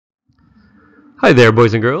Hi there,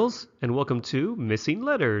 boys and girls, and welcome to Missing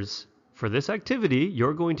Letters. For this activity,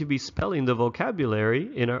 you're going to be spelling the vocabulary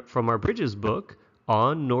from our Bridges book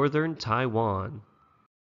on Northern Taiwan.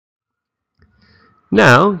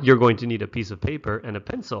 Now, you're going to need a piece of paper and a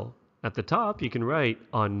pencil. At the top, you can write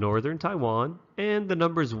on Northern Taiwan and the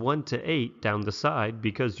numbers 1 to 8 down the side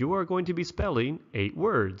because you are going to be spelling 8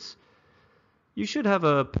 words. You should have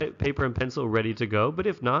a paper and pencil ready to go, but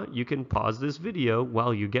if not, you can pause this video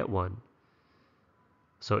while you get one.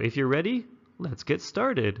 So if you're ready, let's get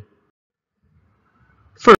started.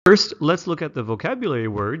 First, let's look at the vocabulary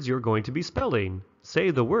words you're going to be spelling.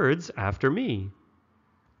 Say the words after me.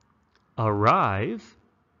 Arrive,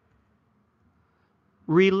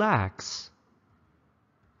 relax,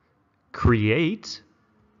 create,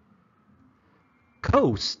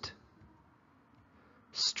 coast,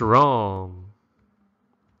 strong,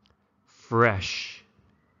 fresh,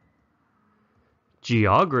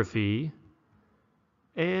 geography,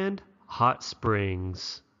 and hot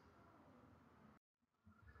springs.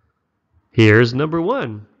 Here's number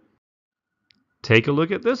 1. Take a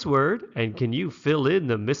look at this word, and can you fill in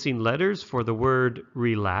the missing letters for the word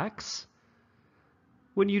relax?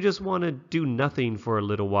 When you just want to do nothing for a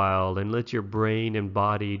little while and let your brain and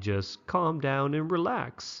body just calm down and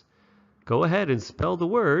relax. Go ahead and spell the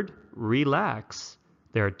word relax.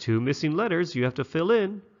 There are 2 missing letters you have to fill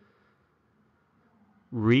in.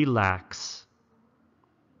 Relax.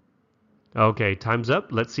 Okay, time's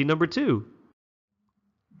up. Let's see number 2.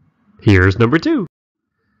 Here's number 2.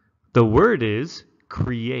 The word is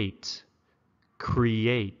create.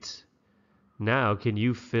 Create. Now, can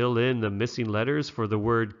you fill in the missing letters for the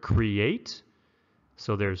word create?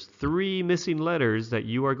 So there's 3 missing letters that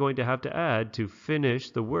you are going to have to add to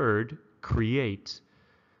finish the word create.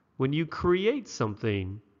 When you create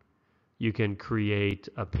something, you can create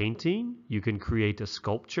a painting, you can create a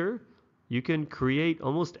sculpture, you can create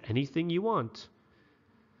almost anything you want.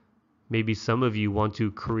 Maybe some of you want to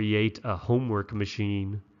create a homework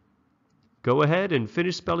machine. Go ahead and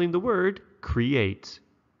finish spelling the word create.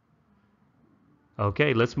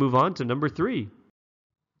 Okay, let's move on to number 3.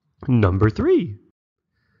 Number 3.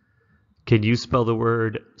 Can you spell the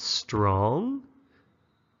word strong?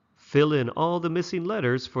 Fill in all the missing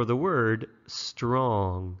letters for the word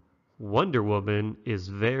strong. Wonder Woman is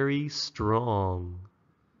very strong.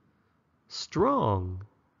 Strong.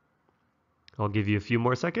 I'll give you a few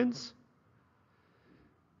more seconds.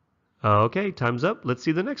 Okay, time's up. Let's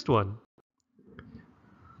see the next one.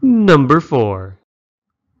 Number 4.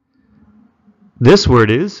 This word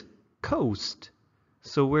is coast.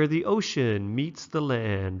 So where the ocean meets the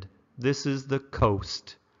land, this is the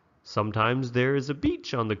coast. Sometimes there is a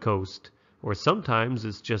beach on the coast, or sometimes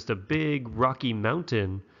it's just a big rocky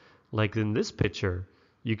mountain, like in this picture.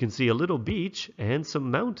 You can see a little beach and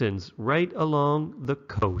some mountains right along the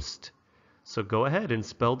coast. So go ahead and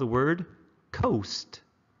spell the word coast.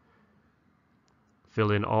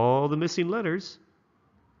 Fill in all the missing letters.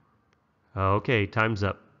 Okay, time's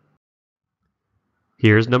up.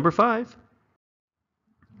 Here's number 5.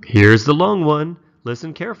 Here's the long one.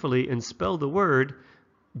 Listen carefully and spell the word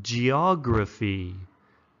geography.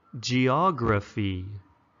 Geography.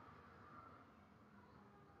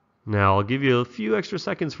 Now, I'll give you a few extra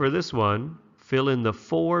seconds for this one. Fill in the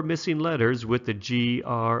 4 missing letters with the G,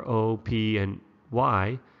 R, O, P, and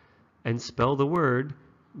Y, and spell the word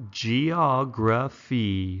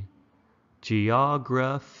geography.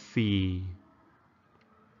 Geography.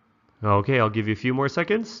 Okay, I'll give you a few more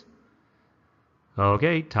seconds.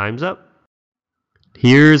 Okay, time's up.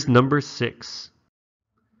 Here's number 6.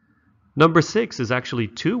 Number 6 is actually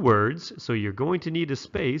 2 words, so you're going to need a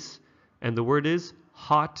space, and the word is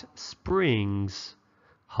hot springs.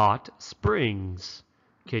 Hot springs.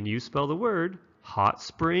 Can you spell the word hot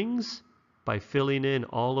springs by filling in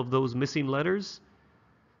all of those missing letters?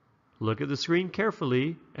 Look at the screen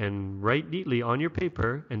carefully and write neatly on your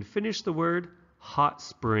paper and finish the word hot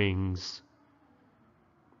springs.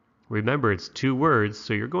 Remember, it's 2 words,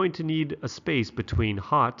 so you're going to need a space between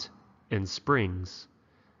hot and springs.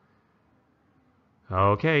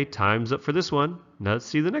 Okay, time's up for this one. Now let's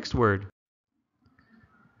see the next word.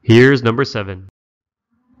 Here's number 7.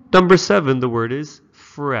 Number 7, the word is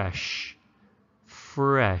fresh.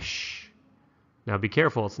 Fresh. Now be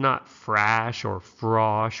careful, it's not fresh or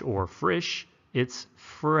frosh or frish, it's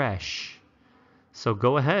fresh. So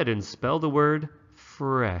go ahead and spell the word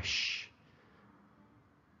fresh.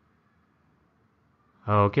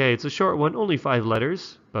 Okay, it's a short one, only 5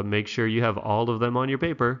 letters, but make sure you have all of them on your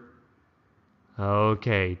paper.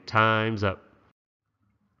 Okay, time's up.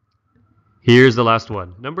 Here's the last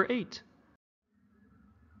one, number 8.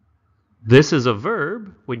 This is a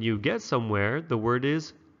verb. When you get somewhere, the word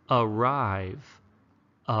is arrive.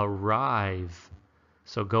 Arrive.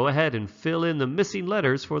 So go ahead and fill in the missing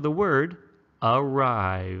letters for the word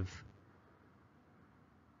arrive.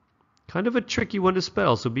 Kind of a tricky one to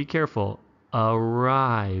spell, so be careful.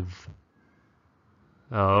 Arrive.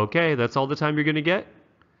 Okay, that's all the time you're going to get?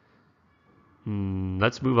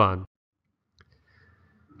 Let's move on.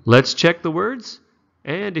 Let's check the words,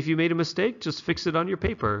 and if you made a mistake, just fix it on your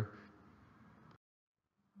paper.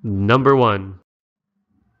 Number one.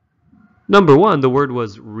 Number one, the word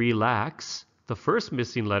was relax. The first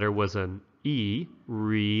missing letter was an E,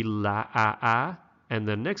 and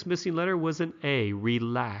the next missing letter was an A,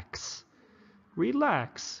 relax.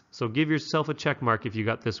 Relax. So give yourself a check mark if you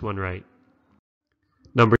got this one right.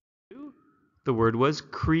 Number two, the word was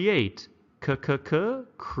create.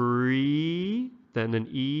 Then an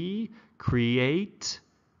E, create.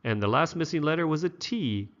 And the last missing letter was a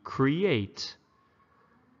T, create.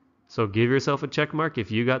 So give yourself a check mark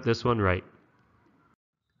if you got this one right.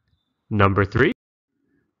 Number three,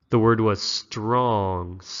 the word was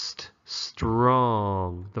strong.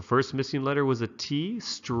 Strong. The first missing letter was a T,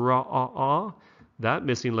 straw. That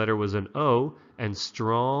missing letter was an O, and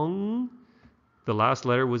strong, the last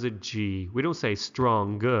letter was a G. We don't say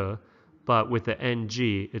strong, but with the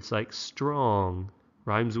NG, it's like strong.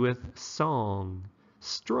 Rhymes with song.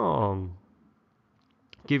 Strong.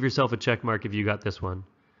 Give yourself a check mark if you got this one.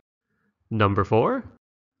 Number four,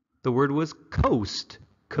 the word was coast.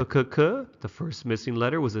 The first missing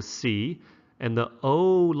letter was a C, and the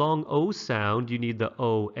O, long O sound, you need the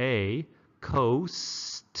OA,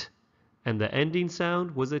 coast. And the ending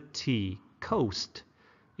sound was a T, coast.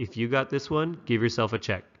 If you got this one, give yourself a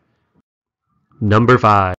check. Number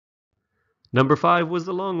five. Number five was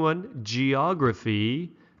the long one,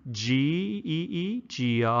 geography. G-E-E,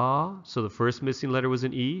 so the first missing letter was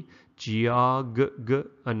an E.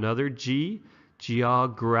 Another G.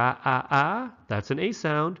 Geogra, that's an A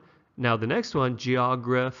sound. Now the next one,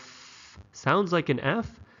 geograph, sounds like an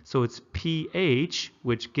F, so it's PH,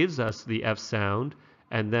 which gives us the F sound,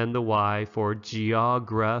 and then the Y for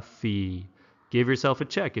geography. Give yourself a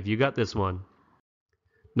check if you got this one.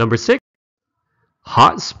 Number six,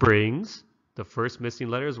 hot springs. The first missing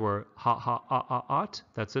letters were hot,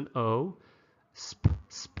 that's an O.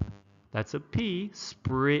 That's a P.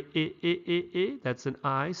 That's an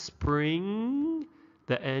I. Spring.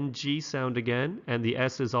 The NG sound again, and the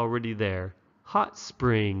S is already there. Hot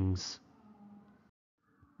springs.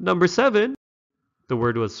 Number seven, the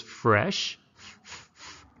word was fresh.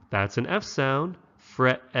 That's an F sound.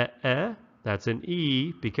 That's an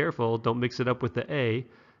E. Be careful, don't mix it up with the A.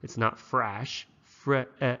 It's not fresh.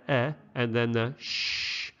 And then the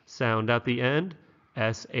sh sound at the end,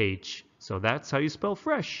 SH. So that's how you spell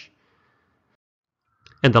fresh.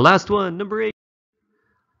 And the last one, number 8,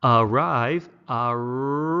 arrive.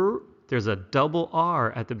 There's a double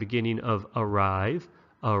R at the beginning of arrive.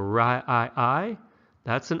 Arrive.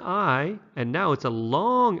 That's an I, and now it's a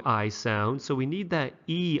long I sound, so we need that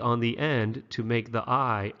E on the end to make the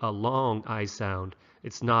I a long I sound.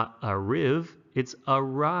 It's not arrive, it's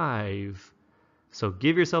arrive. So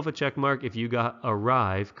give yourself a check mark if you got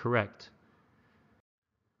arrive correct.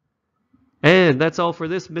 And that's all for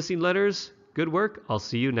this Missing Letters. Good work. I'll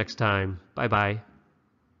see you next time. Bye-bye.